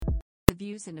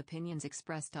views and opinions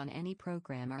expressed on any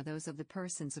program are those of the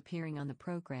persons appearing on the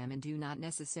program and do not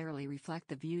necessarily reflect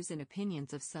the views and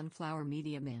opinions of Sunflower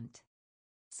Media Mint.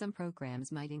 Some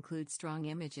programs might include strong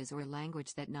images or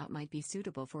language that not might be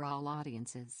suitable for all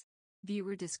audiences.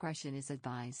 Viewer discretion is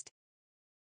advised.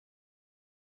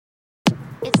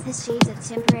 It's this shades of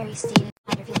temporary state of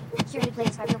lighter feeling. Curated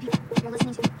plays by real people. You're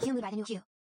listening to Huemood by the new Hue.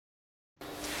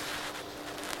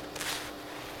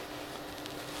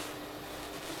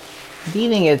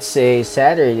 Being it's a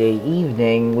Saturday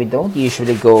evening, we don't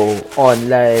usually go on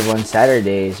live on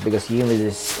Saturdays because Human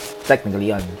is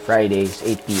technically on Fridays,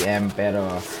 8 p.m.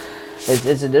 Pero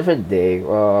it's a different day.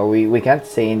 We can't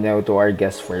say no to our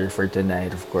guest for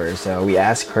tonight, of course. We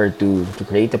asked her to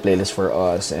create a playlist for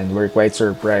us, and we're quite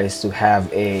surprised to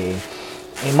have a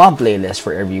mom playlist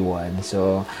for everyone.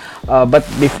 So, but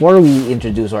before we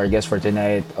introduce our guest for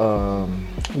tonight,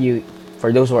 you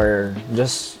for those who are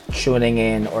just tuning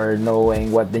in or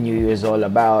knowing what the new year is all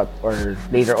about, or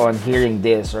later on hearing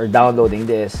this or downloading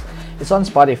this, it's on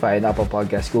Spotify and Apple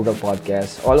Podcasts, Google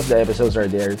Podcasts. All of the episodes are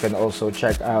there. You can also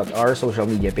check out our social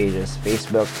media pages: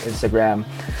 Facebook, Instagram,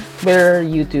 Twitter,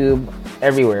 YouTube,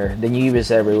 everywhere. The New is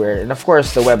everywhere. And of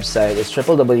course, the website is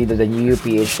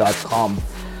www.thenewuph.com.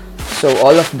 So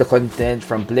all of the content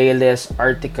from playlists,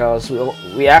 articles,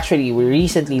 we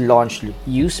recently launched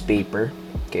newspaper.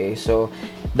 Okay, so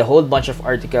the whole bunch of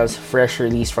articles, fresh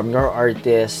release from your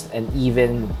artist, and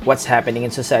even what's happening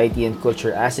in society and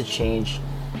culture as it changed,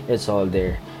 it's all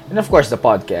there. And of course, the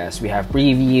podcast. We have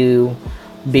preview,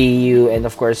 BU, and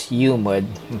of course, Huemood,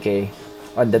 okay,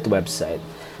 on that website.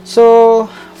 So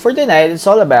for tonight, it's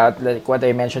all about, like what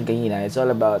I mentioned kanina, it's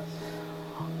all about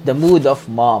the mood of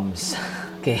moms.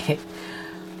 Okay,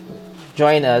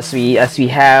 join us. As we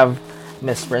have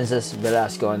Miss Princess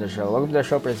Velasco on the show. Welcome to the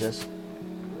show, Princess.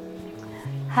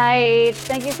 Hi,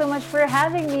 thank you so much for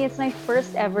having me. It's my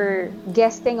first ever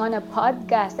guesting on a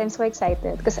podcast. I'm so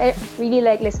excited because I really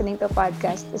like listening to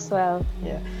podcasts as well.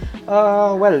 Yeah.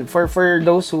 Well, for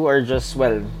those who are just,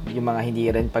 yung mga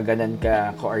hindi rin pa ganun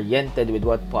ka-oriented with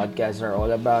what podcasts are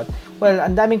all about, well,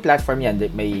 ang daming platform yan.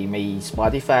 May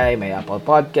Spotify, may Apple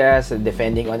Podcasts,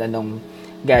 depending on anong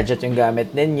gadget yung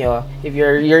gamit ninyo. If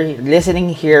you're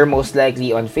listening here, most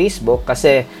likely on Facebook,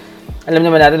 kasi alam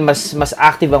naman natin mas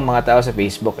active ang mga tao sa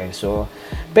Facebook eh. So,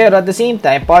 pero at the same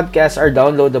time, podcasts are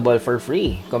downloadable for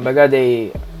free. Kumbaga,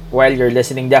 while you're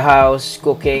listening the house,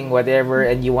 cooking, whatever,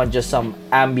 and you want just some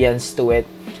ambience to it,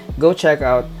 go check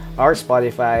out our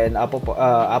Spotify and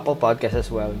Apple Podcasts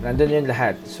as well. Nandun yun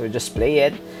lahat. So, just play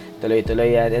it,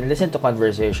 tuloy-tuloy yan, and listen to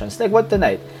conversations. Like what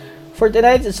tonight? For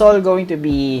tonight, it's all going to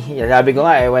be, sabi ko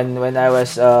nga when I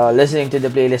was listening to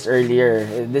the playlist earlier,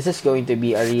 this is going to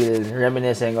be a real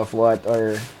reminiscing of what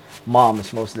our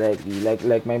moms most likely,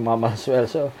 like my mom as well.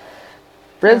 So,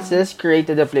 Princess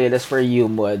created a playlist for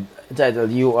Huemood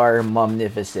titled "You Are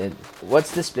MOMnificent."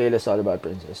 What's this playlist all about,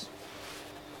 Princess?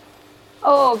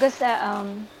 Oh, because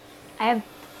I'm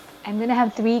gonna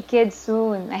have 3 kids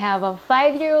soon. I have a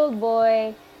 5-year-old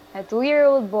boy, a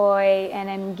 2-year-old boy,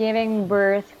 and I'm giving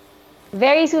birth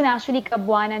very soon. Actually,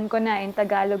 kabuanan ko na in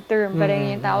Tagalog term.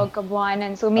 Parang yung tawag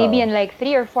kabuanan. So maybe in like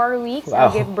 3 or 4 weeks,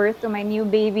 I'll give birth to my new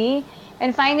baby.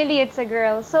 And finally, it's a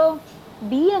girl. So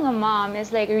being a mom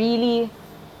is like really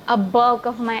a bulk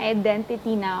of my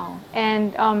identity now.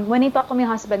 And when I talk to my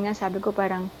husband nga, sabi ko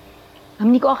parang,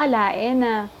 hindi ko akalain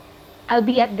na I'll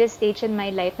be at this stage in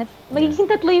my life na magiging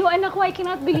 3 yung anak ko. I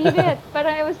cannot believe it.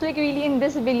 Parang I was like really in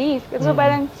disbelief. So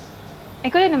parang, I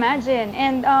couldn't imagine.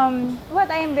 And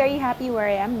I am very happy where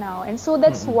I am now. And so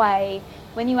that's why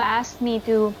when you asked me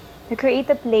to create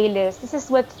a playlist, this is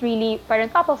what's really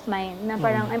parang top of mind. Na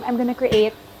parang I'm gonna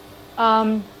create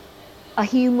a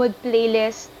Huemood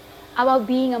playlist about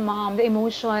being a mom, the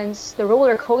emotions, the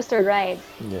roller coaster ride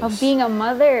of being a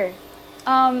mother.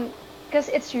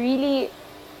 Because it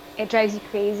drives you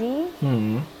crazy.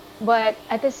 But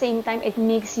at the same time, it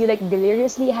makes you like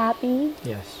deliriously happy.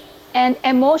 Yes. And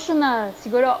emotional,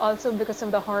 siguro also because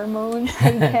of the hormones,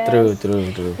 I guess.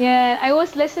 True. Yeah, I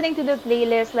was listening to the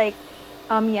playlist like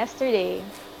yesterday,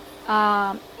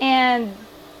 and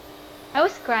I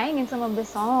was crying in some of the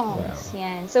songs. Wow.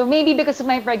 Yeah, so maybe because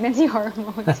of my pregnancy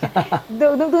hormones.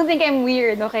 Don't think I'm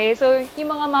weird, okay? So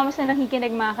yung mga moms na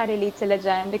nakikinig, makaka-relate sila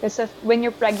dyan because of when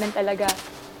you're pregnant talaga,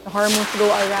 the hormones go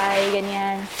awry,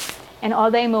 ganyan, and all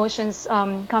the emotions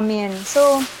come in.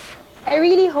 So I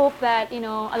really hope that,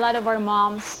 a lot of our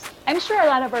moms, I'm sure a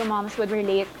lot of our moms would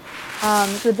relate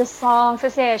to the songs.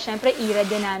 Kasi, syempre, era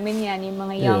din namin yan, yung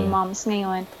mga young moms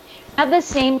ngayon. At the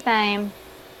same time,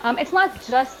 it's not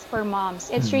just for moms.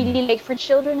 It's really like for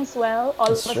children as well. All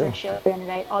of us are children,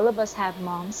 right? All of us have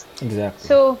moms. Exactly.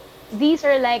 So, these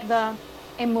are like the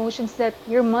emotions that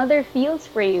your mother feels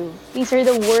for you. These are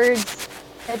the words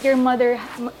that your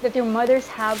mothers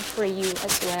have for you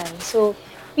as well. So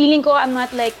feeling ko I'm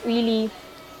not like really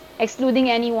excluding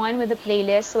anyone with the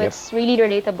playlist. So Yep. it's really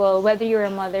relatable whether you're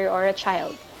a mother or a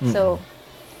child. So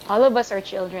all of us are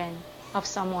children of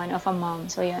someone, of a mom.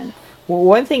 So yun.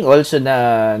 One thing also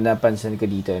na napansin ko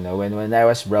dito, no, when I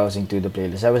was browsing through the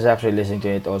playlist, I was actually listening to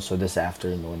it also this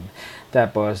afternoon.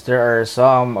 Tapos, there are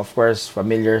some, of course,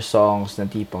 familiar songs na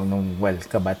tipong nung, well,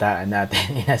 kabataan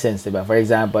natin, in a sense, diba? For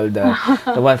example, the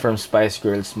one from Spice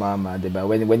Girls, Mama, diba?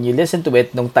 When you listen to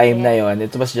it, nung time na yon,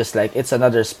 it was just like, it's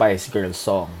another Spice Girls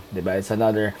song, diba? It's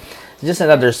just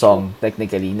another song,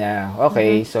 technically, na,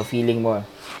 okay, so feeling mo,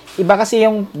 iba kasi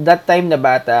yung that time na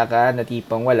bata ka, na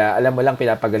tipong wala, alam mo lang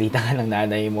pinapagalitan ka ng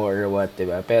nanay mo or what, 'di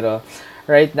ba? Pero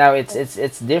right now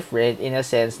it's different in a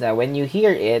sense na when you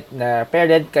hear it na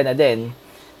parent ka na din,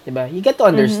 'di ba? You get to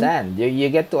understand.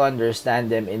 You get to understand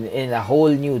them in a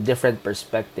whole new different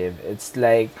perspective. It's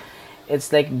like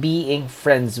being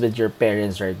friends with your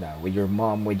parents right now, with your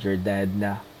mom, with your dad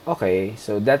na okay,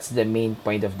 so that's the main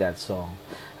point of that song.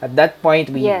 At that point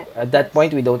Yes.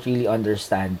 we don't really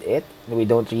understand it. We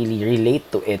don't really relate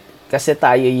to it. Kasi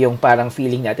tayo yung parang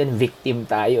feeling natin victim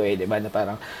tayo eh, 'di ba? Na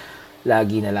parang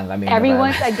lagi na lang kami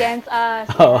Everyone's against us.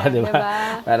 Oo, Yeah, di ba?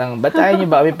 diba? Parang, ba't tayo nyo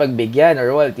ba kami pagbigyan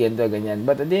or what, yan to, ganyan.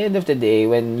 But at the end of the day,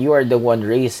 when you are the one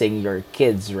raising your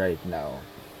kids right now,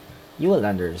 you will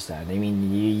understand. I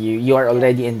mean, you are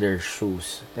already in their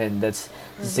shoes. And that's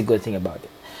a good thing about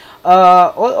it.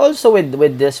 Also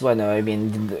with this one, I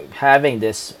mean, having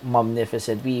this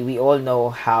MOMnificent, we all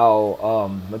know how,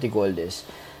 what do you call this?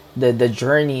 The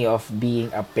journey of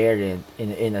being a parent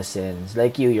in a sense.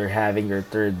 Like you're having your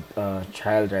third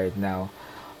child right now.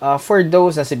 For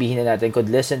those na sabihin na natin could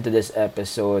listen to this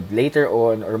episode later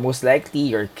on, or most likely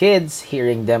your kids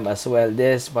hearing them as well,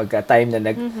 this pagka time na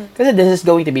kasi this is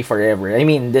going to be forever. I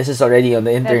mean, this is already on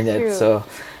the internet, true. so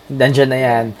nandyan na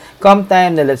yan. Come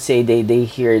time na let's say they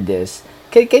hear this,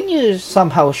 can you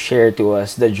somehow share to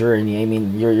us the journey? I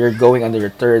mean, you're going under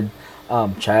your third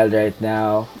child right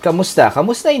now. Kamusta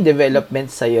yung development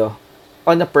sa'yo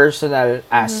on a personal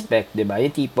aspect, 'di ba?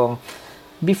 Yung tipong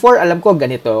before alam ko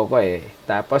ganito ako eh.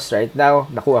 Tapos right now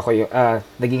nakuha ko yung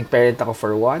naging parent ako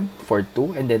for 1, for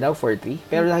 2, and then now for 3.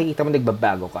 Pero nakikita mo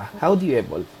nagbabago ka. How do you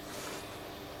evolve?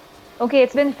 Okay,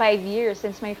 it's been 5 years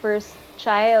since my first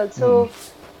child. So,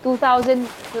 2014,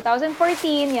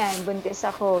 yan, buntis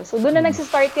ako. So, doon na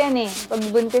nagsistart yan eh. Pag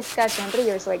buntis ka, syempre,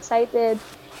 you're so excited.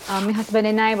 My husband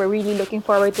and I were really looking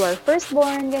forward to our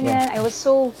firstborn, ganyan. I was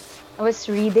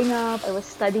reading up, I was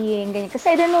studying, ganyan.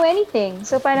 Kasi I didn't know anything.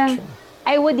 So, parang,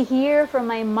 I would hear from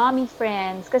my mommy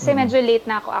friends, kasi medyo late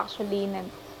na ako actually,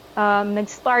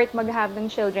 nag-start mag-have ng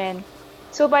children.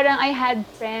 So, parang I had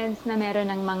friends na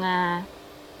meron ng mga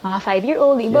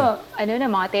 5-year-old, iba,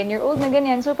 mga 10-year-old na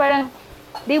ganyan. So, parang,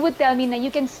 they would tell me na you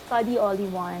can study all you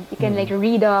want. You can like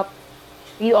read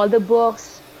all the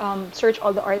books, search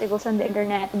all the articles on the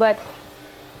internet, but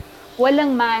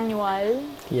walang manual.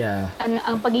 Yeah.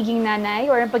 Ang pagiging nanay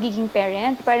or ang pagiging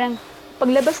parent, parang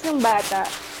paglabas ng bata,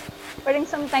 parang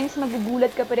sometimes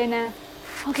magugulat ka pa rin na,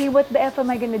 okay, what the F am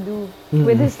I gonna do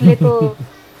with this little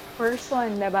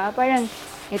person, diba? Parang,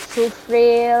 it's so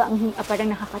frail, parang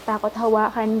nakakatakot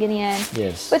hawakan, ganyan.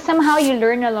 Yes. But somehow you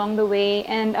learn along the way,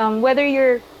 and whether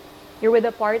you're with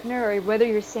a partner or whether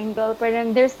you're single,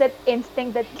 parang there's that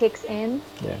instinct that kicks in.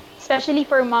 Yeah. Especially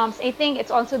for moms, I think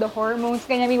it's also the hormones.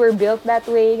 Ganyan, we were built that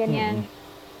way, ganyan.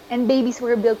 And babies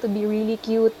were built to be really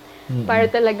cute, para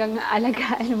talagang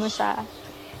alagaan mo siya.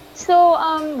 So,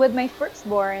 with my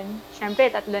firstborn,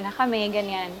 syempre, 3 na kami,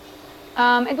 ganyan.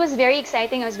 It was very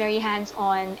exciting. I was very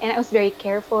hands-on and I was very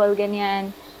careful,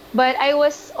 ganyan. But I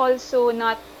was also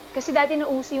not, kasi dati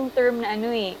nauso yung term na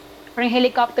parang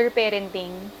helicopter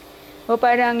parenting. O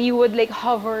parang you would like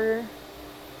hover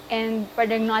and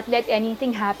parang not let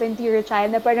anything happen to your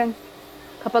child, na parang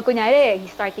kapag kunyari,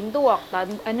 he's starting to walk,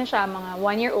 siya, mga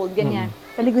 1-year-old, ganyan.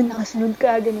 Talagang nakasunod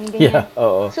ka, ganyan. Yeah,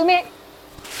 oo. So,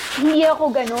 hindi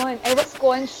ako ganon. I was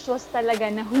conscious talaga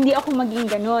na hindi ako maging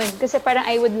ganon. Kasi parang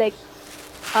I would like,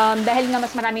 dahil nga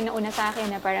mas maraming nauna sa akin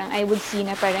na parang I would see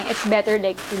na parang it's better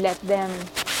like to let them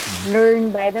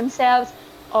learn by themselves.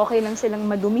 Okay lang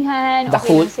silang madumihan.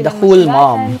 Okay lang silang cool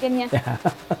masulatan, mom. ganyan.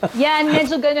 Yan,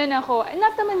 medyo ganon ako.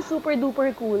 Not naman super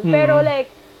duper cool. Pero like,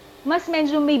 mas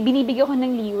medyo may binibigyan ko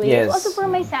ng leeway. Yes. Also for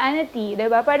my sanity,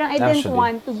 diba? Parang I didn't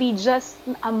want to be just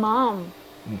a mom.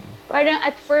 Parang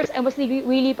at first, I was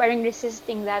really parang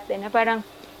resisting that din. Na parang,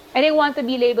 I didn't want to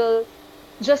be labeled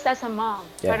just as a mom.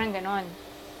 Yeah. Parang ganon.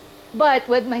 But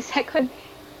with my second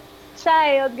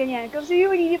child, ganyan. Kasi we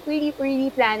were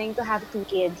really planning to have 2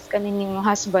 kids, kami ni yung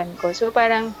husband ko. So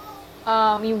parang,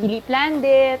 we really planned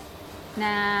it,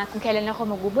 na kung kailan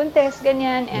ako magbubuntis,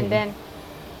 ganyan. And then,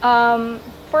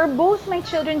 for both my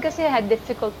children kasi I had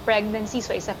difficult pregnancy,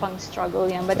 so isa pang struggle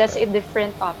yan. But that's a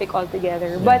different topic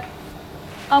altogether. But,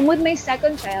 with my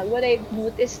second child, what I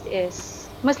noticed is,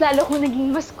 mas lalo ko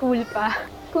naging mas cool pa.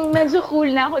 Kung medyo cool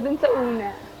na ako dun sa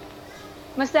una,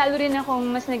 mas lalo rin akong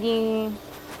mas naging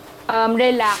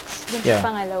relaxed dun sa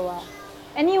pangalawa.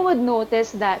 And you would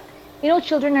notice that,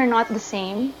 children are not the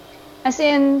same. As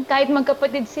in, kahit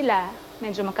magkapatid sila,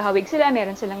 medyo magkahawig sila,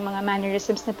 meron silang mga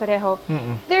mannerisms na pareho.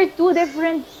 They're two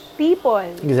different people.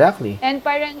 Exactly. And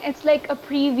parang it's like a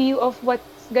preview of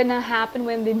what's gonna happen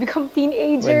when they become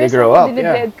teenagers. When they grow up,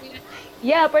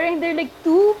 Yeah, parang they're like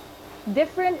two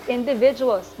different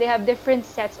individuals. They have different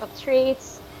sets of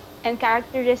traits and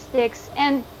characteristics,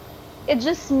 and it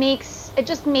just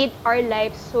made our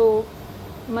life so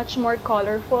much more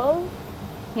colorful.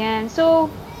 Yeah. So,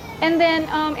 and then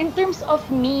in terms of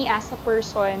me as a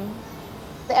person,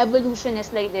 the evolution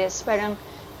is like this. Parang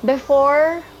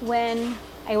before, when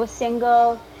I was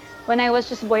single, when I was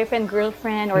just boyfriend,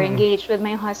 girlfriend, or engaged with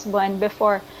my husband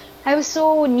before, I was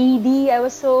so needy.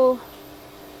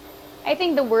 I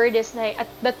think the word is like,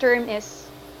 the term is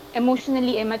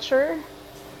emotionally immature.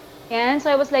 And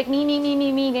so I was like, me,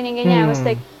 ganyan. I was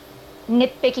like,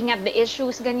 nitpicking at the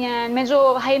issues, ganyan.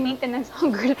 Medyo high maintenance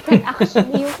ang girlfriend,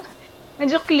 actually.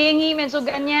 Medyo clingy, medyo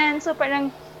ganyan. So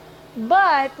parang,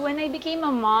 but when I became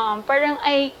a mom, parang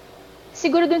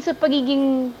siguro dun sa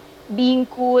pagiging being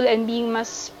cool and being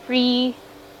mas free,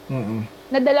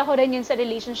 nadala ko rin yun sa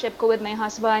relationship ko with my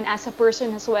husband as a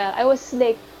person as well. I was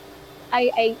like,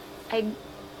 I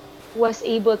was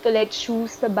able to like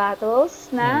choose the battles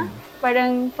na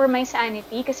parang for my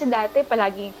sanity. Kasi dati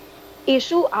palagi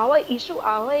issue,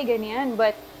 away, ganyan.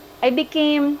 But I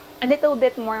became a little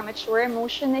bit more mature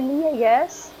emotionally, I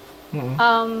guess.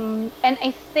 And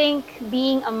I think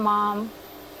being a mom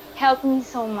helped me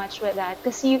so much with that.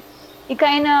 Kasi you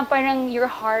kinda parang your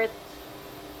heart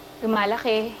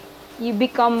lumalaki. You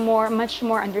become much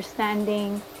more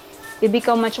understanding. You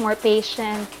become much more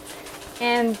patient.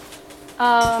 And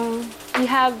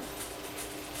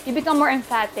you become more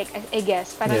emphatic, I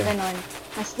guess, parang ganon.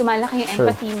 Mas lumalaki yung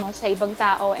empathy mo sa ibang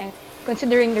tao and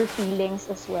considering their feelings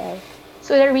as well.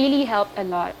 So that really helped a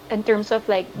lot in terms of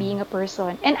like being a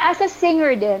person. And as a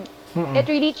singer then, it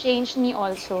really changed me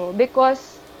also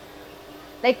because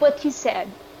like what you said,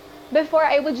 before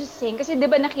I would just sing kasi 'di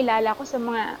ba nakilala ko sa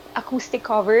mga acoustic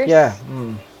covers. Yeah.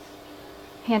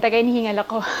 Yan, tagay hinihingal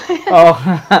ako. Oh.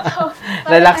 So,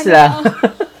 relax lang.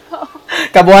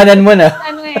 Kabuhanan mo na.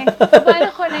 Kabuhanan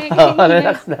ko na yung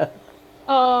relax na.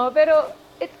 Pero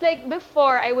it's like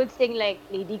before, I would sing like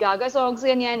Lady Gaga songs,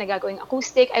 ganyan, nagagawing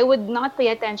acoustic. I would not pay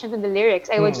attention to the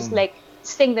lyrics. I would just like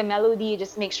sing the melody,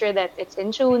 just make sure that it's in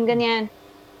tune, ganyan.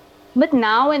 But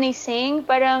now, when I sing,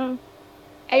 parang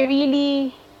I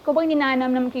really, kung bang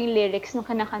ninanam naman ko yung lyrics nung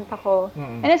kanakanta ko.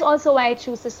 And it's also why I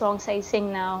choose the songs I sing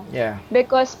now. Yeah.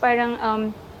 Because parang,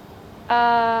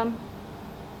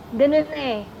 ganun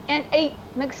eh. And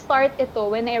nag-start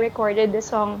ito when I recorded the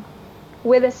song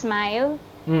With a Smile.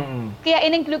 Kaya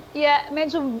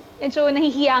medyo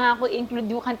nahihiya nga ako include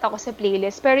yung kanta ko sa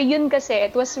playlist. Pero yun kasi,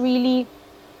 it was really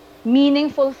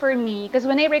meaningful for me. Because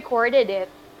when I recorded it,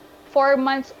 4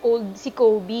 months old si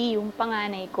Kobe, yung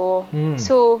panganay ko.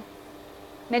 So,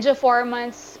 medyo 4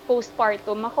 months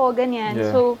postpartum ako, ganyan.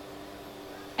 Yeah. So,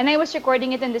 and I was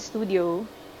recording it in the studio.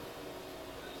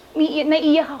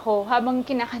 Naiiyak ako habang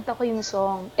kinakanta ko yung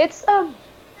song. It's an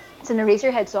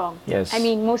Eraserhead song. Yes. I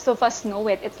mean, most of us know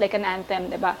it. It's like an anthem,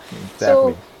 diba? Exactly.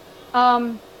 So,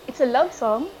 it's a love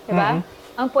song, diba?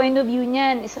 Ang point of view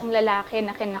niyan, isang lalaki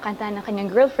na kinakanta ng kanyang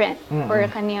girlfriend or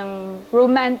kanyang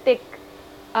romantically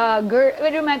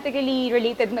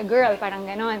related na girl, parang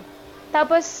ganon.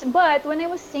 Tapos, but when I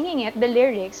was singing it, the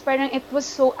lyrics, parang it was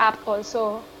so apt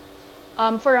also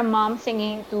for a mom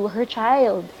singing to her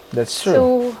child. That's true.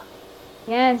 So,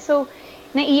 yan. So,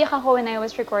 naiiyak ako when I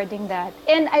was recording that.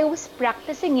 And I was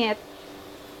practicing it.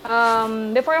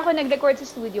 Before ako nag-record sa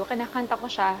studio, kinakanta ko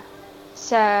siya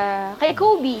kay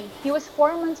Kobe. He was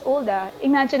 4 months old.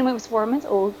 Imagine mo, he was 4 months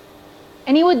old.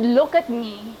 And he would look at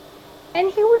me.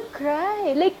 And he would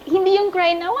cry. Like, hindi yung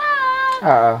cry na,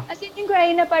 wah! As in yung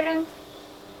cry na parang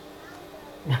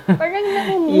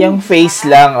namumove. Yung face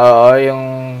lang, yung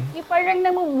parang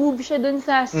namumove siya dun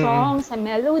sa song, sa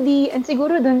melody, and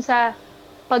siguro dun sa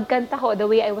pagkanta ko, the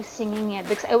way I was singing it.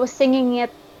 Because I was singing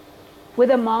it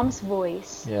with a mom's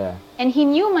voice. Yeah. And he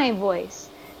knew my voice.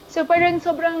 So parang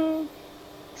sobrang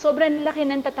laki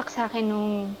ng tatak sa akin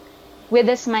nung With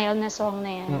a Smile na song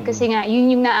na yan. Kasi nga,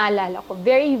 yun yung naalala ko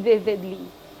very vividly.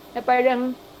 Na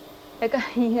parang,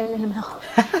 hingal na naman ako.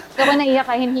 Ako naiyak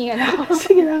ka, hingal ako.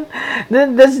 Sige lang.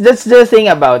 That's the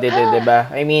thing about it, diba?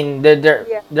 I mean, there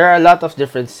are a lot of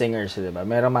different singers, diba?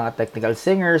 Merong mga technical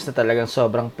singers na talagang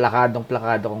sobrang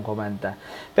plakado kung kumanta.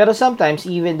 Pero sometimes,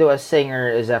 even though a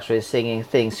singer is actually singing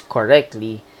things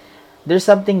correctly, there's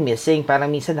something missing. Parang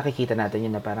minsan nakikita natin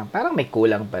yun na parang may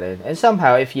kulang pa rin. And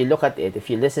somehow, if you look at it, if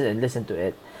you listen to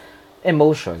it,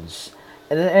 emotions.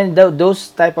 And those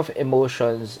type of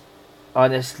emotions,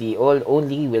 honestly,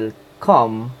 only will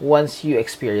come once you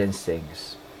experience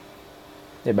things.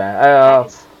 Diba?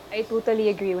 I totally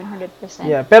agree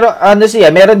 100%. Yeah, pero honestly,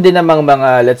 meron din namang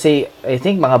mga, let's say, I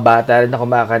think mga bata rin na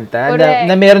kumakanta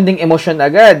na meron ding emotion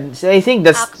agad. So I think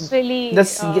that's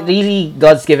really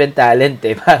God's given talent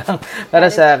para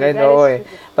sa akin.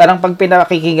 Parang pag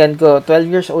pinakikinggan ko,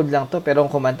 12 years old lang to, pero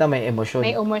kung kumanta may emosyon.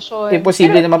 May emosyon.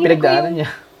 Imposible naman pinagdaanan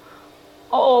niya.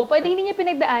 Oo, pwede hindi niya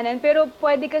pinagdaanan, pero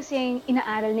pwede kasi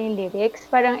inaaral na yung lyrics.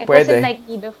 Parang it wasn't like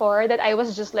me before that I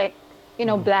was just like,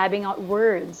 blabbing out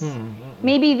words.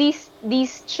 Maybe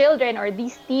these children or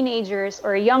these teenagers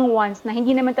or young ones na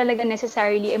hindi naman talaga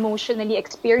necessarily emotionally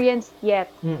experienced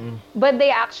yet, but they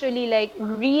actually like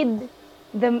read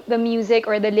the music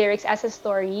or the lyrics as a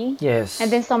story. Yes.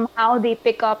 And then somehow they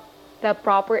pick up the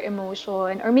proper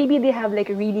emotion, or maybe they have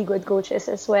like really good coaches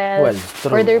as well,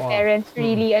 or their parents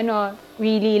really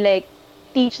really like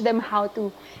teach them how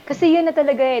to. Kasi yun na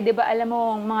talaga 'di ba? Alam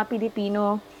mo, mga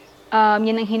Pilipino,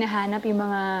 yan ang hinahanap, yung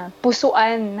mga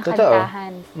pusuan na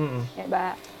kantahan.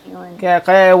 Diba? Yun.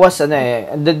 Kaya was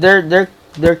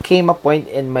there came a point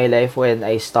in my life when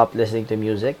I stopped listening to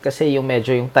music kasi yung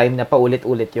medyo yung time na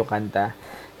paulit-ulit yung kanta.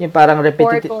 Yung parang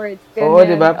repetitive. Oo,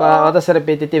 di ba? Tapos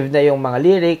repetitive na yung mga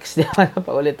lyrics, di ba?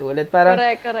 Paulit-ulit. Parang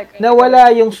correct.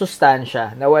 Nawala yung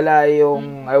sustansya. Nawala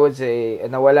yung, I would say,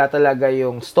 nawala talaga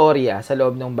yung storya sa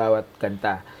loob ng bawat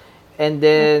kanta. And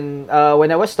then,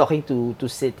 when I was talking to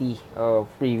City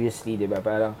previously, di ba,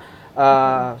 parang,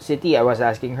 City, I was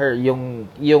asking her, yung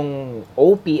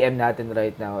OPM natin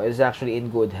right now is actually in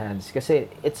good hands kasi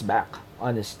it's back,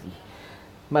 honestly.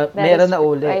 Meron na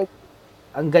ulit.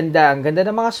 Ang ganda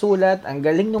ng mga sulat, ang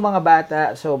galing ng mga bata,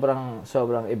 sobrang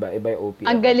iba yung OPM.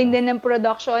 Ang galing din ng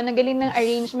production, ang galing ng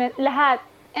arrangement, lahat.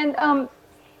 And,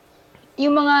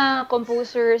 yung mga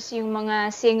composers, yung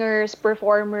mga singers,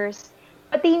 performers,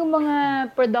 pati yung mga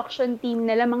production team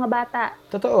nila, mga bata.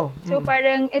 Totoo. So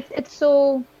parang it's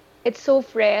so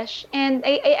fresh, and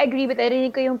I agree with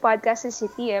narinig ko yung podcast sa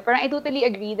City. Parang I totally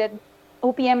agree that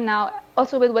OPM now,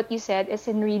 also with what you said, is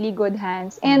in really good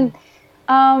hands. And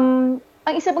ang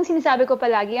isa pang sinasabi ko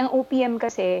palagi, ang OPM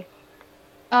kasi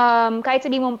kahit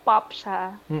sabihin mong pop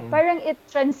siya, parang it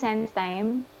transcends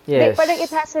time. Yes. Parang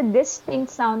it has a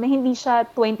distinct sound na hindi siya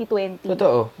 2020.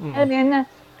 Totoo. Alam mo yun na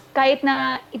kahit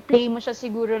na i-play mo siya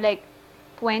siguro like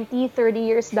 20, 30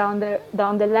 years down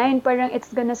the line, parang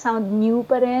it's gonna sound new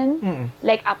pa rin.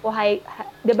 Like Apo High,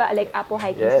 diba? Like Apo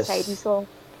Hiking Society song.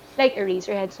 Like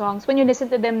Eraserhead songs. When you listen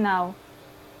to them now,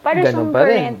 parang siyang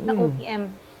current na OPM.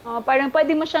 Parang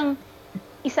pwede mo siyang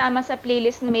isama sa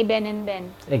playlist na may Ben and Ben.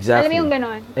 Exactly. Alam mo yung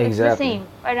ganon? Exactly. It's the same.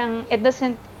 Parang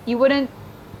you wouldn't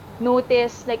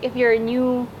notice, like if you're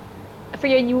new, for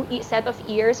your new set of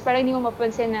ears, parang hindi mo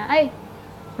mapansin na, ay,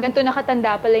 ganito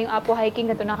nakatanda pala yung Apo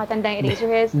Hiking, ganito nakatanda yung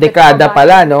Eraserhead. Dekada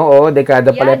pala, no? Oo, dekada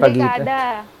pala yung pagitan.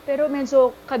 Dekada. Pero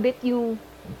medyo kabit yung,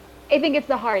 I think it's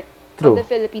the heart of the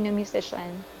Filipino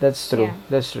musician. That's true. Yeah.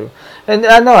 That's true. And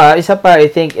isa pa, I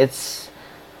think it's,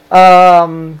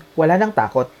 wala nang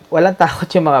takot. Walang takot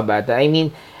yung mga bata. I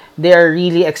mean, they are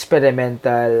really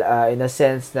experimental in a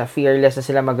sense na fearless na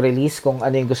sila mag-release kung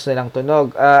ano yung gusto nilang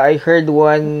tunog. I heard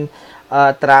one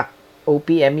track,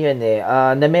 OPM yun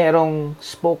na merong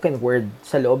spoken word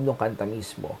sa loob ng kanta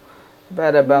mismo.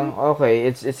 Para bang, okay,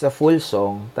 it's a full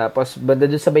song. Tapos, banda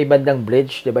dun sa may bandang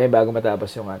bridge, di ba, yung bago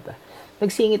matapos yung kanta.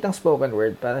 Nagsingit ang spoken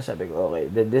word, para sabi ko,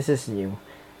 okay, then this is new.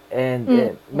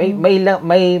 And may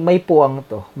puwang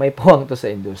to. May puwang to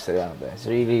sa industriya. It's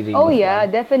really, really fun. Yeah,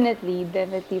 definitely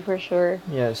for sure.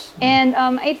 Yes. And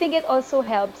I think it also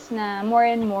helps na more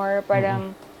and more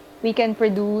parang we can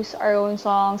produce our own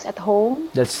songs at home.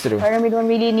 That's true. Parang we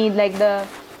don't really need like the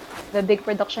big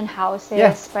production houses.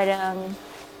 Yeah. Parang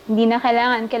hindi na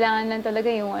kailangan lang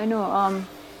talaga yung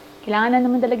kailangan na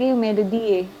naman talaga yung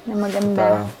melody na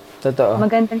maganda. Totoo.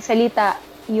 Magandang salita.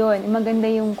 Yun, maganda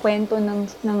yung kwento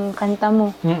ng kanta mo.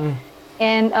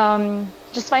 And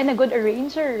just find a good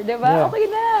arranger, diba? Yeah. Okay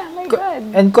na, my God.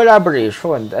 And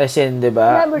collaboration, as in,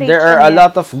 diba? There are a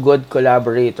lot of good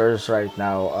collaborators right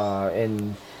now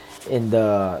in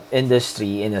the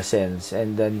industry in a sense.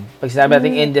 And then pag sinabi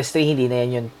nating industry, hindi na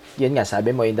yun nga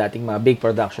sabi mo yung dating mga big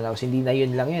production house, hindi na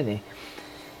yun lang yun eh.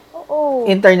 Oo.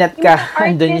 Internet Yung ka, mga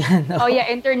andun artist, yan. oh yeah,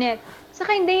 internet.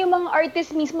 Saka hindi yung mga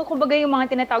artist mismo, kumbaga yung mga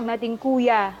tinatawag nating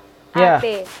kuya, Yeah,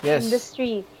 ate, yes.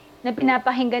 industry, na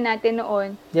pinapakinggan natin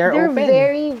noon. They're open.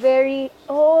 Very, very,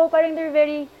 parang they're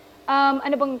very,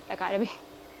 ano bang,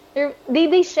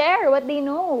 they share what they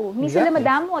know. Hindi sila Exactly.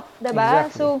 madamot, diba?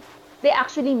 Exactly. So, they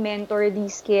actually mentor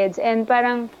these kids. And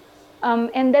parang,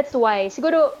 and that's why,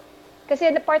 siguro,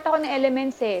 kasi part ako ng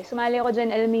Elements eh. Sumali ako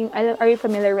dyan, are you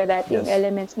familiar with that? Yung Yes.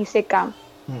 Elements Music Camp.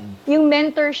 Yung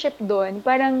mentorship doon,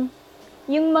 parang,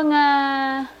 yung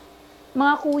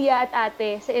mga kuya at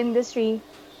ate sa industry,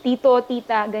 tito,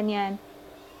 tita, ganyan,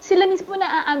 sila mismo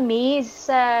na-amaze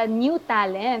sa new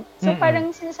talent. So parang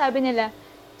sinasabi nila,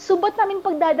 ba't namin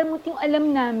pagdadamot yung alam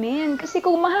namin? Kasi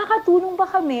kung makakatulong pa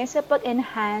kami sa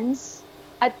pag-enhance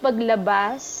at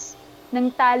paglabas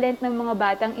ng talent ng mga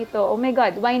batang ito, oh my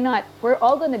God, why not? We're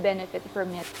all gonna benefit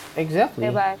from it. Exactly.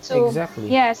 Diba? So, exactly.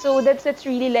 yeah, so that's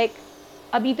really like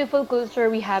a beautiful culture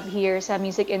we have here sa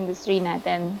music industry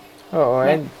natin. Oo,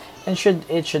 and it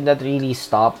should not really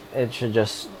stop. It should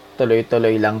just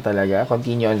tuloy-tuloy lang talaga.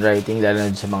 Continue on writing, lalo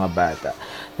na sa mga bata.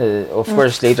 Of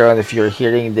course, later on, if you're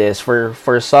hearing this, for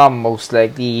some, most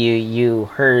likely,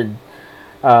 you heard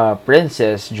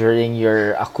Princess during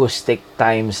your acoustic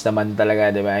times naman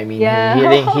talaga, di ba? I mean, Yeah.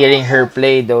 hearing her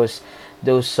play those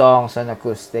songs on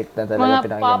acoustic na talaga Mga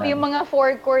pinakinggan pop, namin. yung mga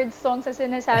 4-chord songs na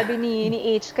sinasabi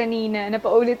ni H kanina, na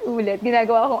paulit-ulit,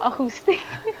 ginagawa akong acoustic.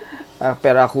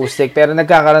 Pero acoustic, pero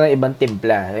nagkakaroon ng ibang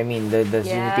timpla. I mean, that's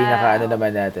yung pinaka-ano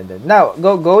naman natin doon. Now,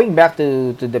 going back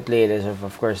to the playlist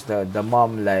of course, the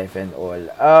mom life and all.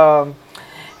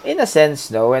 In a sense,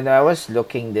 no, when I was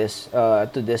looking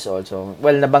to this also,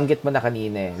 well, nabanggit mo na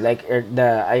kanina eh, like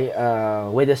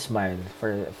With a Smile,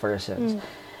 for a sense.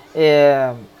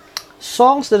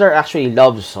 Songs that are actually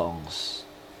love songs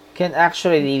can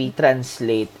actually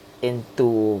translate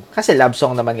into, kasi love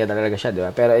song naman nga talaga siya, di ba?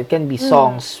 Pero it can be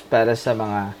songs para sa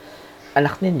mga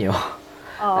anak ninyo.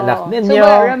 Anak ninyo.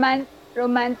 So,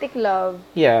 romantic love.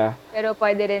 Yeah. Pero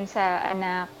pwede rin sa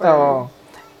anak or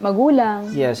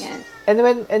magulang. Yes. Yan.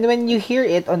 And when you hear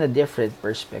it on a different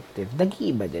perspective,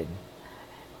 nag-iiba din.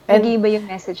 Nag-iiba yung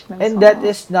message ng And song. that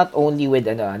is not only with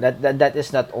that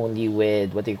is not only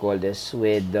with what do you call this,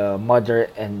 with mother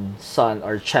and son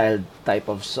or child type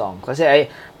of song. Kasi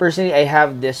I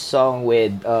have this song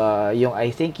with yung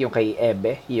I think yung kay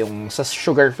Ebe, yung sa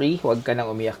Sugar Free, Wag Ka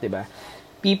Nang Umiyak, 'di ba?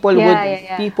 People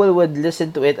would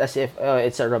listen to it as if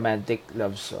it's a romantic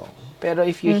love song. Pero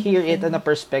if you hear it on a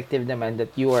perspective naman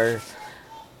that you are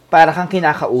para kang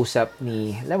kinakausap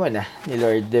ni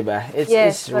Lord, 'di ba?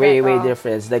 It's way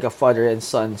different. It's like a father and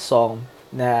son song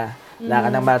na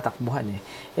nang matakbuhan eh.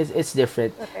 It's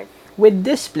different. Correct. With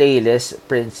this playlist,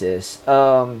 Princess,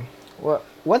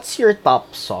 what's your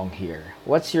top song here?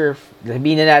 What's your,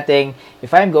 sabihin na natin,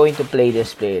 if I'm going to play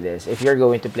this playlist, if you're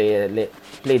going to play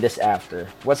this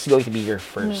after, what's going to be your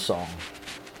first song?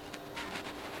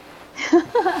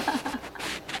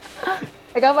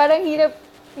 Teka, parang hirap,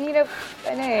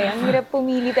 ang hirap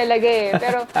pumili talaga eh.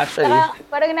 Pero, Actually.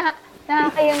 parang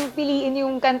nakakayang piliin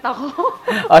yung kanta ko.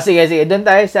 Sige. Doon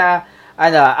tayo sa,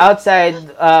 Outside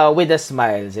with a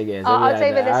Smile. Sige.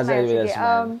 Outside with a Smile. Outside with a Sige.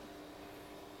 Smile.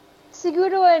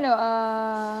 Siguro,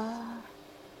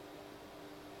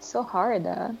 so hard,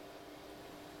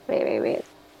 Wait.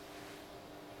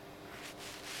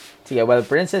 Sige, well,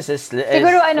 Princess is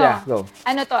Siguro, yeah, go.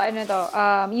 Ano to,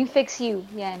 yung Fix You.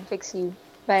 Yan, Fix You.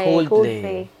 By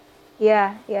Coldplay.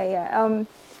 Yeah.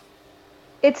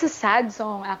 It's a sad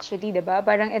song actually, 'di ba?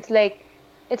 Parang it's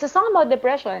a song about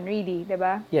depression, really, 'di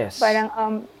ba? Yes. Parang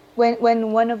when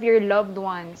one of your loved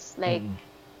ones, like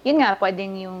yun nga,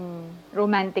 pwedeng yung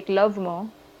romantic love mo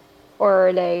or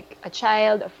like a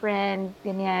child, a friend,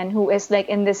 ganyan, who is like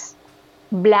in this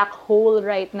black hole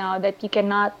right now that you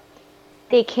cannot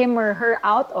take him or her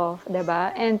out of, 'di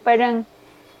ba? And parang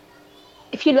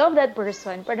if you love that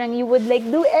person, parang you would like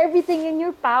do everything in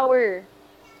your power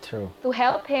True. to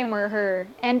help him or her.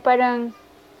 And parang,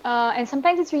 and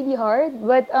sometimes it's really hard,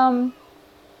 but I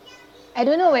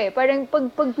don't know eh. Parang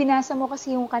pag binasa mo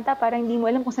kasi yung kanta, parang hindi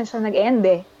mo alam kung saan siya nag-end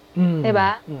eh.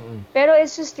 Diba? Pero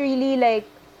it's just really like,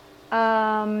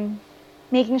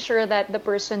 making sure that the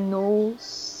person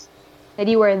knows that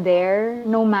you are there,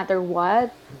 no matter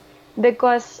what.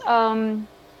 Because,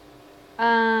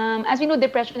 as we know,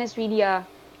 depression is really a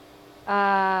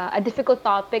difficult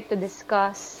topic to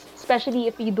discuss, especially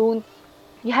if you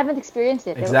haven't experienced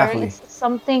it. Exactly.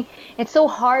 Or it's so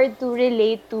hard to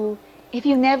relate to if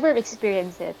you never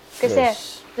experience it. Kasi,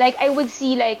 Yes. like, I would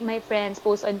see, like, my friends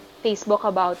post on Facebook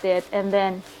about it, and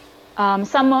then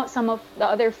some of the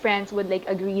other friends would, like,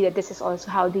 agree that this is also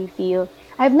how they feel.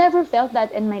 I've never felt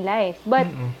that in my life.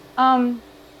 Um,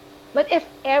 but if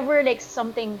ever, like,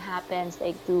 something happens,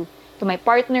 like, to my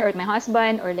partner or my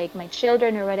husband or, like, my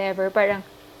children or whatever, parang,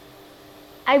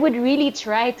 I would really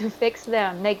try to fix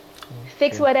them. Like,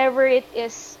 fix Okay. whatever it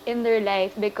is in their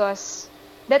life because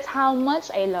that's how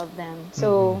much I love them. Mm-mm. So,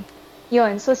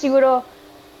 yun. So, siguro,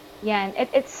 yan.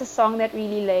 It's a song that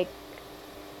really, like,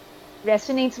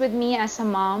 resonates with me as a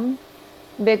mom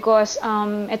because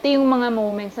ito yung mga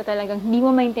moments na talagang hindi mo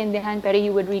maintindihan pero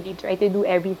you would really try to do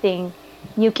everything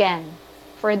you can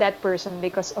for that person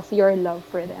because of your love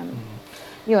for them.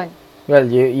 Yun. Well,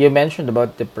 you mentioned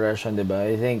about depression, 'di ba?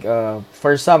 I think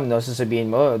for some no, sasabihin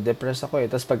mo, oh, depressed ako eh.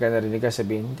 Tapos pagka narinig ka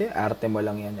sabihin, hindi, arte mo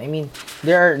lang 'yan. I mean,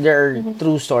 there are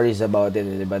true stories about it,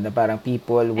 'di ba? Na parang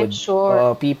I'm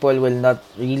sure. people will not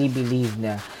really believe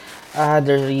na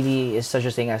there really is such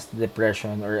a thing as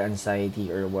depression or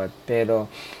anxiety or what. Pero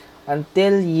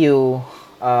until you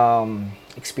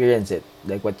experience it,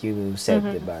 like what you said,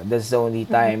 'di ba? That's the only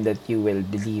time that you will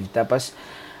believe. Tapos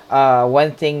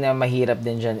one thing na mahirap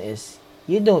din dyan is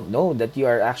you don't know that you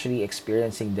are actually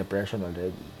experiencing depression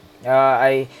already. Uh,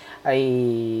 I I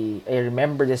I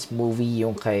remember this movie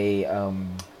yung kay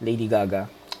Lady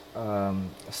Gaga, A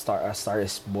Star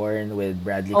Is Born with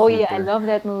Bradley Oh yeah, I Cooper. love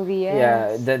that movie.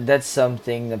 Yeah, Yes. that's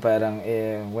something na parang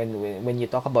when you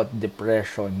talk about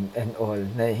depression and all,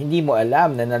 na hindi mo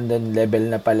alam na nandun level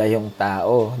na pala yung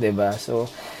tao, 'di ba? So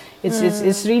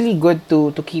it's really good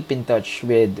to keep in touch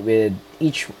with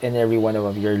each and every one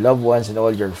of your loved ones and all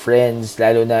your friends,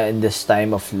 lalo na in this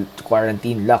time of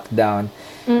quarantine lockdown.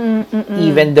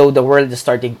 Even though the world is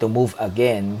starting to move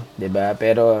again, 'di ba?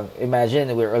 Pero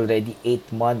imagine we're already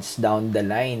 8 months down the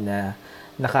line na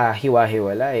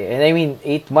nakahiwa-hiwalay. And I mean,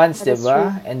 8 months, That 'di is true.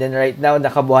 ba? And then right now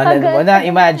nakabuhanan mo Tagal na. talaga.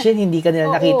 Imagine hindi ka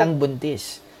nila Oo. nakitang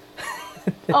buntis.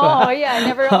 Oh, yeah.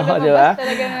 Never ako Oo, di lumabas ba?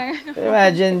 talaga ng...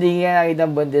 Imagine, di ka nakita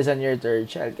buntis on your third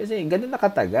child. Kasi ganun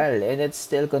nakatagal and it's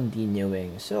still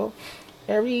continuing. So,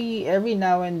 every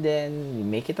now and then, you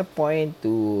make it a point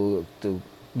to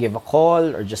give a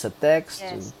call or just a text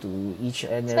Yes. to each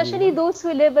and every Especially one. those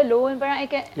who live alone. Parang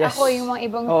Yes. ako, yung mga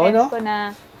ibang Oo, friends no? ko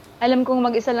na alam kong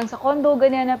mag-isa lang sa condo,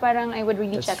 ganyan na parang I would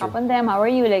really That's check true. up on them. How are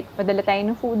you? Like, padala tayo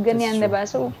ng food, That's ganyan, true. diba?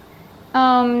 So,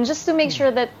 just to make sure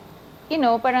that,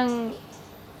 parang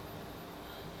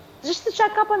just to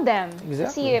check up on them to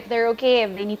see Exactly. if they're okay,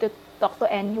 if they need to talk to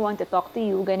anyone to talk to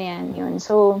you, ganyan, yun.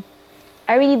 So,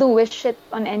 I really don't wish it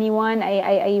on anyone.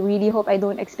 I really hope I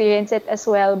don't experience it as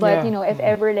well. But, Yeah. if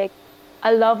ever, like, a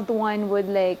loved one would,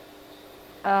 like,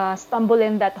 stumble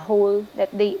in that hole that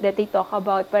they talk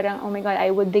about, parang, oh my God, I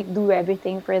would, like, do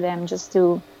everything for them just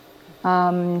to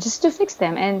fix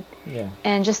them Yeah.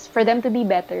 and just for them to be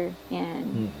better.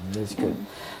 And, That's good.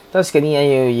 Tapos kanina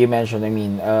you mentioned, I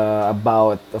mean,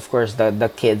 about, of course,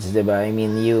 the kids, di ba? I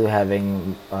mean, you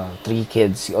having 3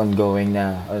 kids ongoing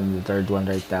na, on the third one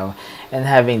right now, and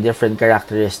having different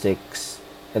characteristics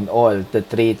and all, the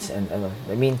traits and ano.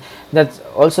 I mean, that's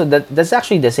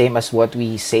actually the same as what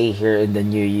we say here in the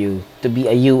New You, to be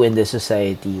a you in the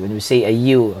society. When we say a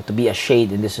you, to be a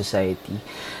shade in the society,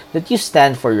 that you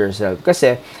stand for yourself.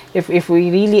 Kasi if we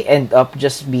really end up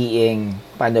just being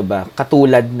paano ba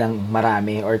katulad ng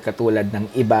marami or katulad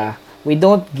ng iba, we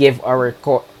don't give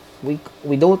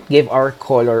we don't give our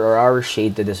color or our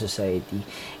shade to the society,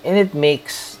 and it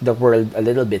makes the world a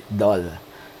little bit dull.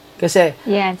 Kasi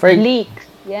yeah, for bleak.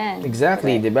 Yeah,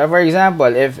 exactly, correct. 'di ba? For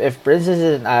example, if Princess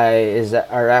and I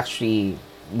are actually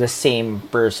the same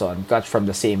person, cut from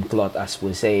the same cloth, as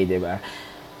we say, 'di ba?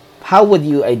 How would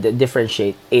you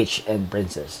differentiate H and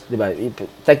Princess? Diba?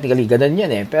 Technically, ganun yun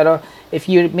eh. Pero, if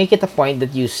you make it a point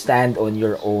that you stand on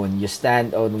your own, you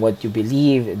stand on what you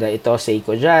believe, na ito, say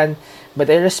ko dyan,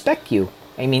 but I respect you.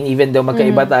 I mean, even though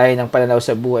magkaiba tayo ng pananaw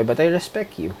sa buhay, but I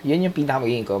respect you. Yun yung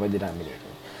pinakamagiging common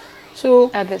denominator. So,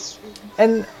 That's true.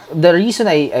 and the reason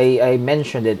I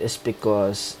mentioned it is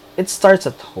because it starts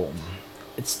at home.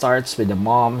 It starts with the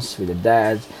moms, with the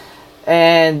dads,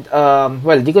 and,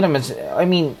 well, di ko naman, I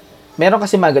mean, meron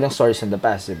kasi mga ganong stories in the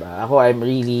past, diba? Ako, I'm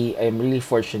really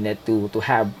fortunate to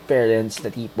have parents na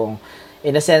tipong,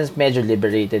 in a sense, medyo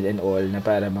liberated and all, na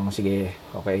para bang, sige,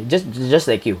 okay, just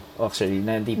like you, actually,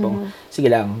 na tipong,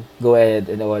 sige lang, go ahead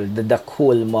and all, the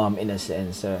cool mom, in a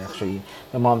sense. Actually,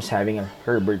 my mom's having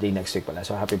her birthday next week pala,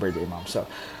 so happy birthday, mom. So,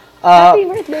 Happy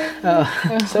birthday.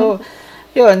 so,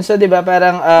 yun, so 'di ba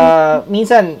parang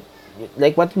minsan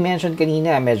like what you mentioned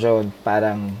kanina, medyo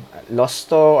parang lost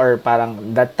to, or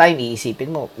parang that time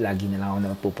iisipin mo, lagi na lang ako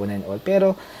napupunan all.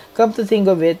 Pero, come to think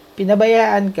of it,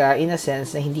 pinabayaan ka in a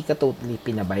sense na hindi ka totally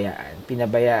pinabayaan.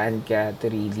 Pinabayaan ka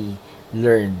to really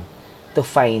learn, to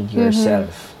find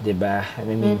yourself, 'di ba? I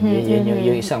mean, yun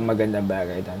yung isang magandang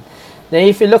bagay doon. Then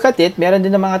if you look at it, meron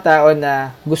din ng mga tao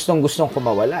na gustong-gustong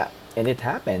kumawala. And it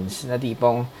happens na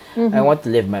tipong, I want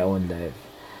to live my own life.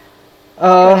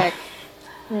 Correct.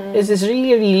 It's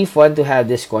really, really fun to have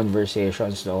these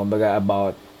conversations, no? Kumbaga,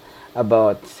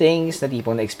 about things na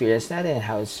tipong na-experience natin and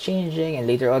how it's changing, and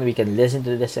later on, we can listen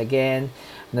to this again,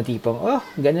 na tipong, oh,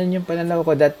 ganun yung pananaw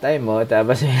ko that time, oh,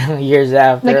 tapos years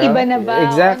after. Nag-iba na ba?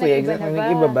 Exactly,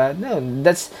 nag-iba ba? No,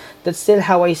 that's still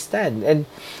how I stand. And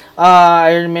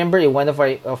I remember in one of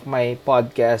my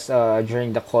podcasts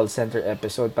during the call center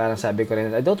episode, parang sabi ko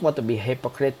rin, I don't want to be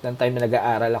hypocrite ng time na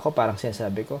nag-aaral ako, parang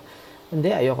sinasabi ko,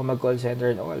 hindi, ayoko mag-call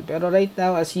center and all. Pero right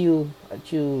now, as you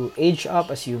age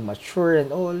up, as you mature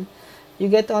and all, you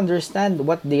get to understand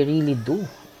what they really do.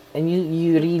 And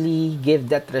you really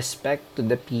give that respect to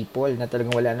the people na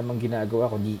talagang wala namang ginagawa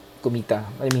kundi kumita.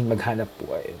 I mean, maghanap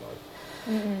buhay and all.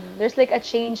 There's like a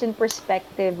change in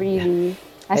perspective, really,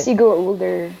 as you grow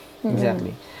older.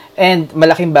 Exactly. And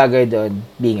malaking bagay doon,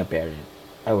 being a parent,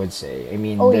 I would say. I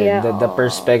mean, the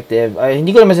perspective,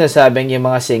 hindi ko naman sinasabing yung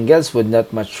mga singles would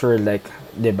not mature like,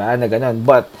 'di ba, na ganun.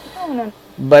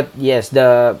 But yes,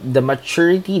 the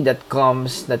maturity that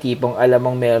comes na tipong alam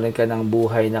mong meron ka ng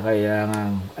buhay na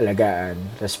kailangang alagaan,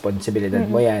 responsibilidad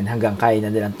mo yan hanggang kaya na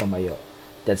nilang tumayo.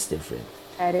 That's different.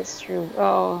 That is true.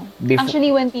 Oh. Actually,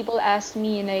 when people ask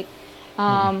me like,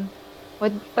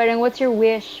 what's your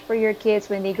wish for your kids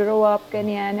when they grow up,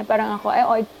 ganyan, na parang ako,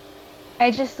 I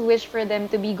just wish for them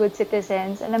to be good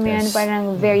citizens. Alam mo yan,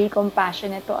 parang very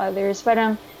compassionate to others.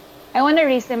 Parang, I want to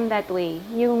raise them that way.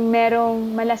 Yung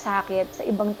merong malasakit sa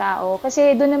ibang tao.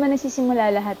 Kasi doon naman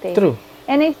nagsisimula lahat eh. True.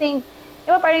 And I think,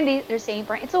 diba parang they're saying,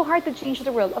 parang, it's so hard to change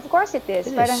the world. Of course it is.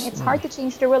 Parang, it's hard to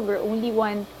change the world. We're only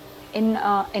one in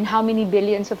how many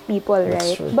billions of people,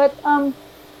 right? True. But,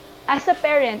 as a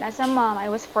parent, as a mom, I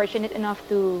was fortunate enough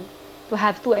to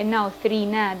have 2 and now 3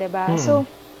 na, diba? So,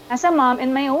 as a mom,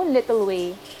 in my own little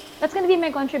way, that's gonna be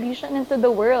my contribution into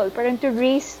the world. Parang to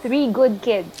raise 3 good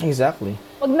kids. Exactly.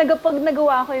 Pag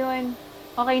nagawa ko yun,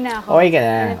 okay na ako. Okay ka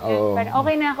na. Oo. Parang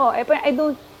okay na ako.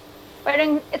 Parang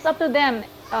it's up to them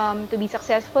to be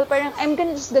successful. Parang I'm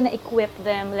just gonna equip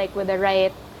them like with the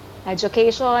right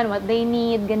education, what they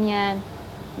need, ganyan.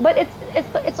 But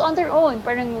it's on their own.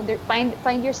 Parang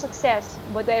find your success,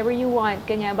 whatever you want,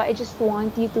 ganyan. But I just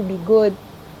want you to be good.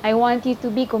 I want you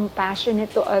to be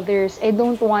compassionate to others. I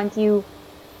don't want you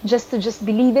just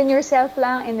believe in yourself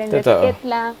lang and then that's it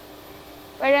lang.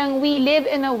 Parang we live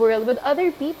in a world with other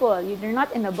people. You're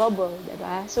not in a bubble,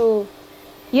 diba? So,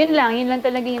 yun lang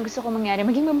talaga yung gusto ko mangyari.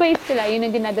 Maging mabait sila. Yun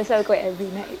ang dinadasal ko every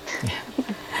night.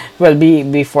 Well,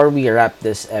 before we wrap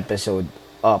this episode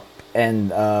up and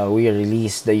we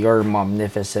release the Your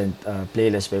MOMnificent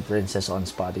playlist by Princess on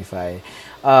Spotify,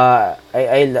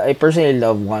 I personally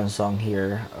love one song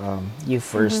here. You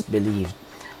First Believed.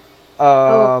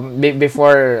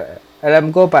 Before, alam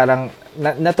ko parang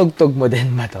natugtog mo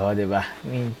din ba to, di ba? I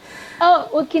mean,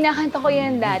 kinakanta ko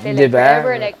yan dati. Like, diba?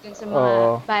 Forever, like, dun sa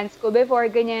mga fans ko before,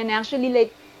 ganyan. Actually,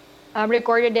 like,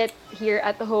 recorded it here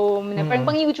at home. Na parang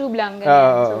pang YouTube lang,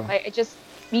 ganyan. So, I just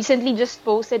recently just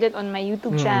posted it on my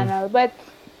YouTube channel. But,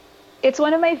 it's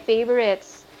one of my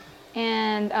favorites.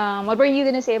 And what were you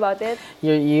gonna say about it?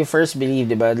 You First Believe,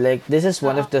 diba? Like, this is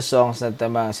one of the songs na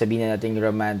tamang sabihin na natin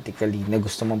romantically na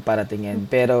gusto mong paratingin.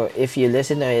 Pero if you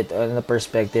listen to it on the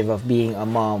perspective of being a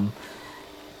mom,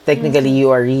 technically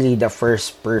you are really the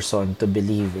first person to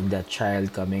believe in that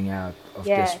child coming out of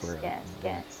this world.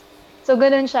 Yes. So,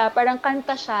 ganun siya. Parang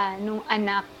kanta siya nung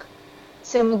anak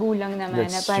sa magulang naman.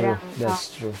 That's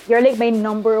true. You're like my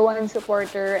number 1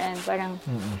 supporter and parang,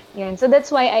 yun. So that's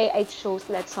why I chose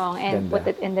that song and put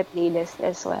it in the playlist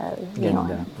as well.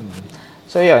 Yun.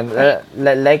 So yun,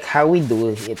 like how we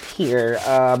do it here,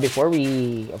 before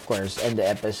we, of course, end the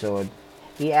episode,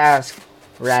 we ask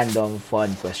random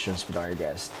fun questions with our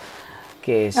guest.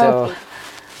 Okay, so...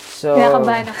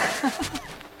 Kinakabahan ako.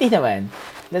 Di naman.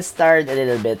 Let's start a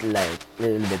little bit light,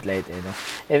 you know.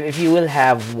 If you will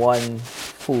have one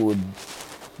food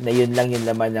na yun lang yung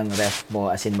laman ng ref mo,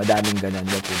 as in madaming ganun,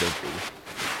 what would it be?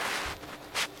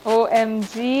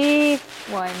 OMG!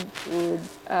 One food.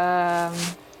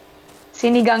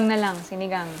 Sinigang na lang,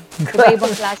 sinigang.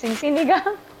 Iba-ibang klaseng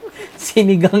sinigang.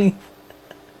 Sinigang.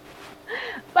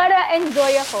 Para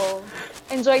enjoy ako.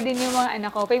 enjoy din yung mga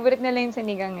anak ko. Favorite nila yung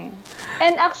sinigang eh.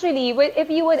 And actually,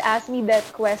 if you would ask me that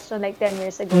question like 10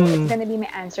 years ago, it's gonna be my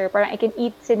answer. Parang I can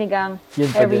eat sinigang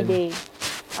every day.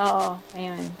 Oo,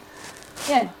 ayun.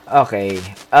 Yan. Okay.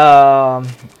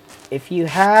 If you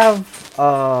have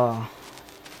 $10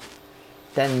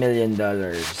 million,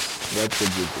 what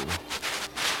would you do?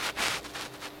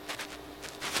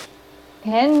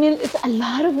 10 million, it's a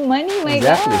lot of money, my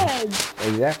Exactly. God.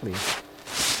 Exactly.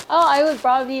 Oh, I would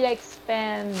probably like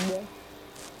spend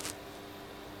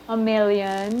 $1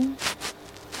 million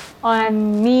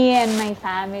on me and my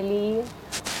family,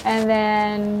 and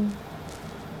then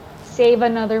save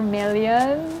another $1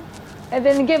 million, and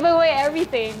then give away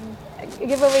everything.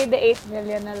 Give away the 8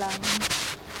 million na lang.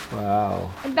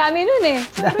 Wow. Ang dami nun eh.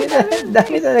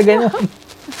 Dami talaga nun.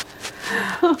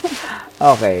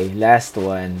 Okay, last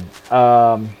one.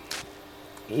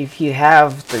 If you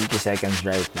have 30 seconds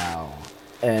right now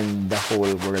and the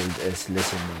whole world is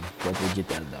listening, what would you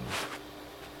tell them?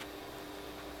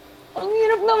 Ang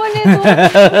hirap naman ito.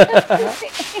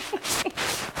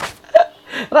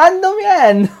 Random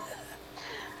yan!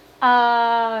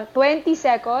 20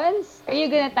 seconds? Are you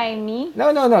gonna time me?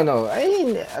 No. I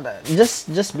mean,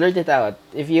 just blurt it out.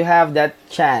 If you have that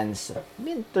chance, I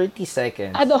mean, 30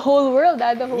 seconds. The whole world,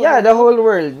 Yeah, the whole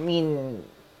world. I mean,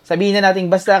 sabihin na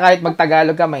natin, basta kahit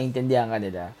magtagalog ka, maintindihan ka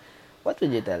nila. What would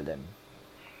you tell them?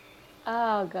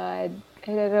 Oh, God. I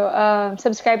don't know.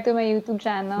 Subscribe to my YouTube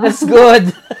channel. That's good!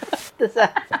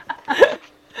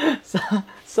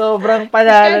 Sobrang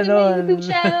panalo Subscribe to my nun. YouTube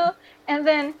channel. And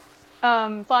then,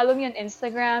 follow me on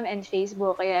Instagram and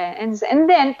Facebook. Kaya, and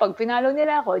then, pag pinalo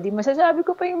nila ako, di masasabi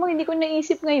ko pa yung mga hindi ko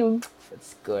naisip ngayon.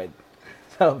 That's good.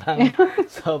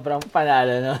 Sobrang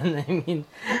panalo nun. I mean,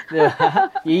 diba?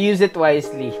 You use it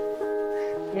wisely.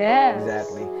 Yes.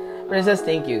 Exactly. Princess,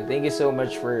 thank you. Thank you so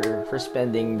much for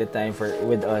spending the time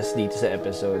with us dito sa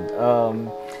episode.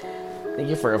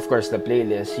 Thank you for, of course, the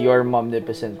playlist, your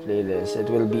MOMnificent playlist. It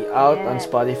will be out on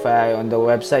Spotify, on the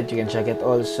website. You can check it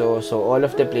also. So, all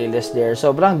of the playlists there.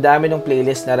 Sobrang dami ng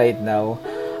playlist na right now.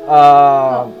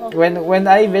 When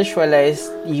I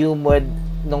visualized Huemood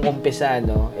nung umpisa,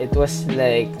 no, it was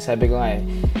like, sabi ko nga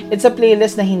it's a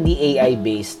playlist na hindi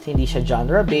AI-based. Hindi siya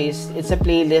genre-based. It's a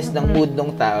playlist ng mood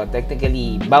ng tao.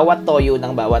 Technically, bawat toyo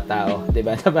ng bawat tao.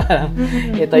 Diba? Parang,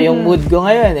 ito yung mood ko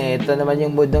ngayon eh. Ito naman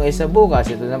yung mood ng isa bukas.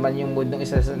 Ito naman yung mood ng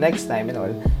isa sa next time and all.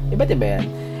 Iba't iba yan.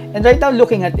 And right now,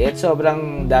 looking at it,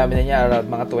 sobrang dami na niya. Around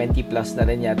mga 20 plus na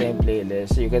rin yata yung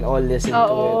playlist. So, you can all listen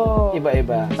to it.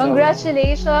 Iba-iba.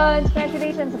 Congratulations!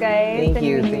 Congratulations, guys! Thank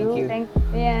you.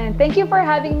 Thank you for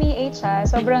having me, H.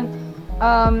 Sobrang,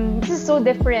 this is so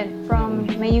different from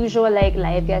my usual like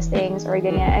live guestings or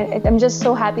ganyan. I'm just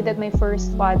so happy that my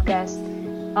first podcast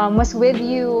was with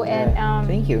you. And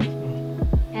thank you.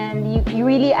 And you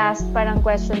really asked parang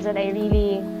questions that I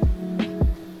really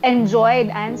enjoyed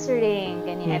answering.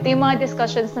 Ganyan. Ito yung mga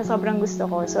discussions na sobrang gusto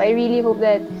ko. So I really hope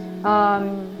that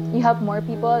you help more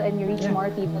people and you reach more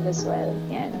people as well.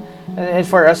 Yan. And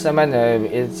for us naman,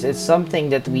 it's something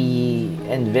that we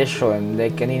envision.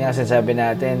 Like kanina sinasabi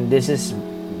natin, this is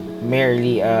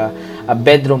merely a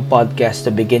bedroom podcast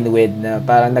to begin with. Na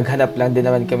parang naghanap lang din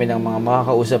naman kami ng mga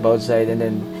makakausap outside, and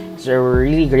then so we're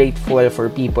really grateful for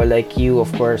people like you,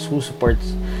 of course, who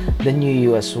supports the new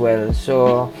you as well.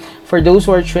 So for those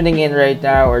who are tuning in right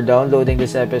now or downloading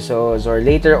this episodes, or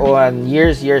later on,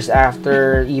 years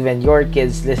after, even your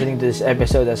kids listening to this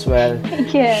episode as well,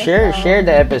 share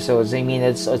the episodes. I mean,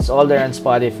 it's all there on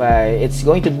Spotify. It's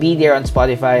going to be there on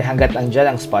Spotify hanggat andyan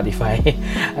ang Spotify.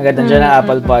 Hanggat andyan ang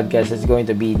Apple Podcast, it's going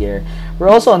to be there. We're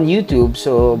also on YouTube,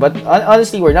 so but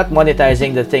honestly, we're not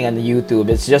monetizing the thing on the YouTube.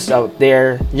 It's just out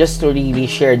there just to really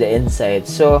share the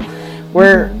insights. So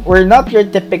we're not your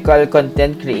typical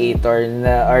content creator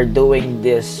na are doing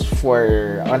this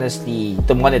for honestly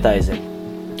to monetize it.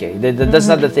 Okay, that's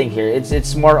not the thing here.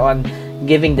 It's more on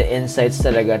giving the insights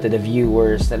talaga to the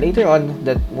viewers na later on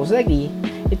that most likely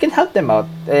it can help them out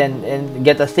and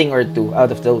get a thing or two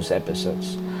out of those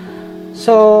episodes.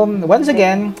 So once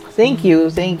again, thank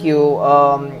you.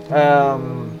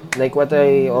 Like what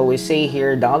I always say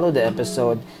here, download the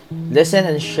episode, listen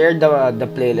and share the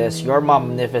playlist Your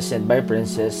MOMnificent by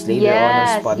Princess later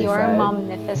on Spotify. Your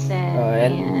MOMnificent.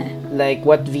 And like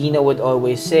what Vina would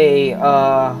always say,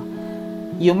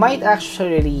 you might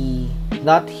actually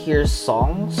not hear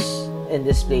songs in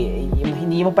this play.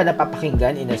 Hindi mo pa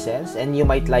napapakinggan in a sense, and you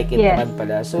might like it naman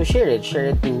pala. So share it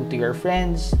to your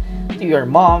friends, to your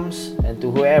moms, and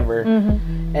to whoever.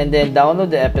 And then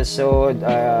download the episode,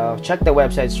 check the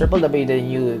website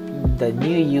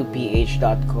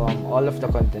www.thenewuph.com. All of the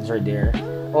contents are there.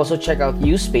 Also check out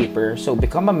newspaper. So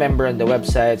become a member on the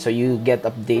website so you get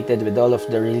updated with all of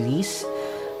the release.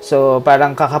 So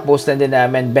parang kakapost na din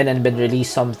namin, Ben and Ben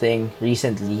released something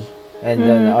recently. And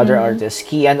other artists,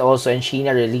 Kian also and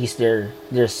Sheena released their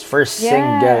first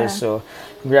single. So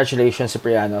congratulations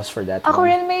Ciprianos for that. Ako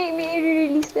rin may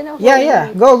i-release din ako. Yeah.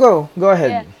 Go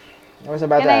ahead. I was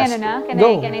about to ask. Can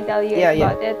I tell you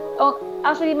about it? Oh,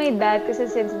 actually my dad, kasi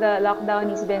since the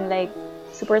lockdown, he's been like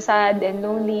super sad and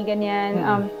lonely, ganyan.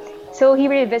 So he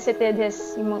revisited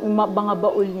yung mga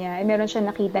baul niya. Meron siya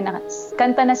nakita na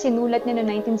kanta na sinulat niya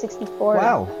noong 1964.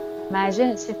 Wow.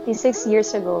 Imagine, it's 56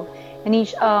 years ago. And he,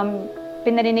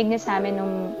 pinarinig niya sa amin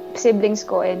nung siblings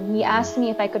ko, and he asked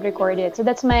me if I could record it. So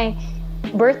that's my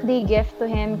birthday gift to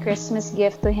him, Christmas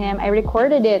gift to him. I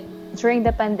recorded it during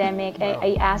the pandemic. Wow.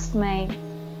 I asked my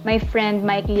friend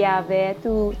Mike Liave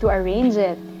to arrange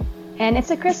it. And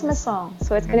it's a Christmas song.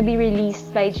 So it's gonna be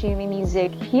released by Jimmy Music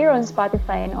here on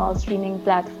Spotify and all streaming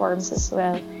platforms as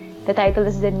well. The title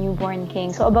is The Newborn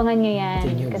King. So abangan nyo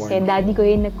yan. Kasi daddy ko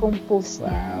yung nag-compose niya.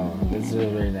 Wow, that's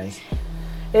very nice.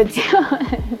 It's,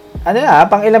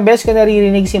 pang ilang beses ko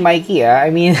naririnig si Mikey, I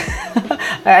mean,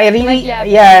 I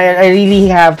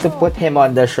really have to put him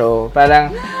on the show.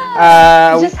 Parang,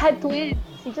 he just had twins.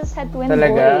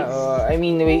 Talaga? Boys. I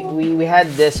mean, we had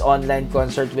this online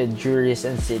concert with Juris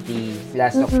and City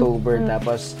last October.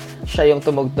 Tapos, siya yung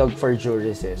tumugtog for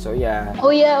Juris eh. So, yeah.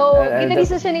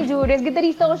 Gitarista siya ni Juris.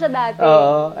 Gitarista ko siya dati.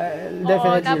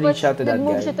 Definitely reach out to that guy.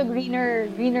 Nag-move siya to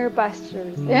greener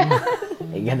pastures.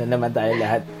 Ganun naman tayo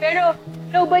lahat. Pero,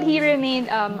 no, but he remained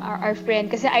our friend.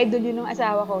 Kasi idol yun ng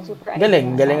asawa ko. Super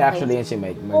idol. Galing actually yun si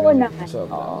Mike. Oo naman.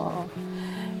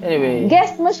 Anyway.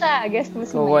 Guest mo si Mike.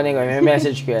 Kukunin ko. May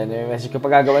message ko yan.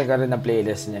 Pag gagawin ka rin ng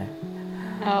playlist niya.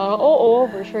 Oo,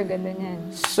 for sure. Ganda niyan.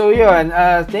 So, yun.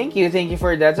 Thank you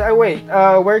for that. So, wait.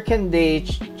 Where can they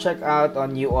check out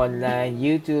on you online?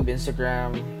 YouTube,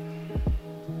 Instagram?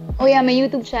 Oh, yeah. My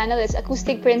YouTube channel is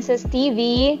Acoustic Princess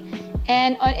TV.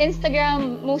 And on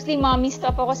Instagram, mostly mommy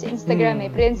stuff ako sa Instagram,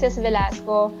 Princess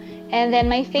Velasco. And then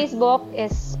my Facebook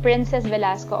is Princess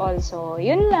Velasco also.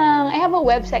 Yun lang. I have a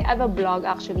website, I have a blog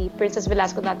actually,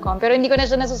 princessvelasco.com. Pero hindi ko na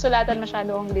siya nasusulatan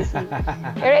masyado ang busy.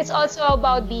 Pero it's also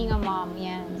about being a mom,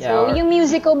 yan. So yung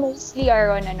music ko mostly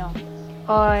are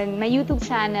on my YouTube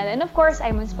channel. And of course,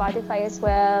 I'm on Spotify as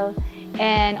well.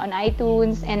 And on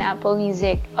iTunes and Apple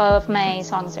Music, all of my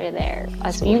songs are there.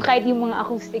 So yung kahit yung mga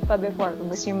acoustic pa before, kung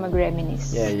gusto yung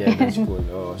mag-reminisce. Yeah, that's cool.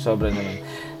 Sobra naman.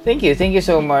 Thank you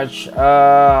so much.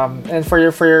 And for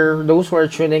those who are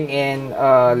tuning in,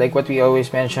 like what we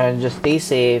always mention, just stay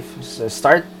safe. So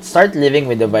start living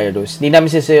with the virus. Hindi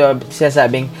namin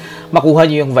sinasabing makuha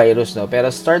niyo yung virus, no?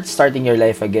 Pero starting your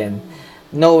life again,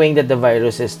 knowing that the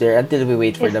virus is there until we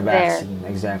wait for the vaccine.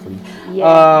 Exactly.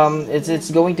 Yes. It's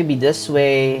going to be this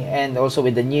way, and also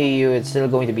with the new you, it's still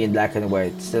going to be in black and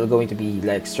white. It's still going to be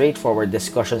like straightforward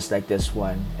discussions like this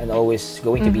one, and always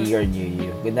going to be your new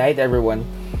you. Good night, everyone.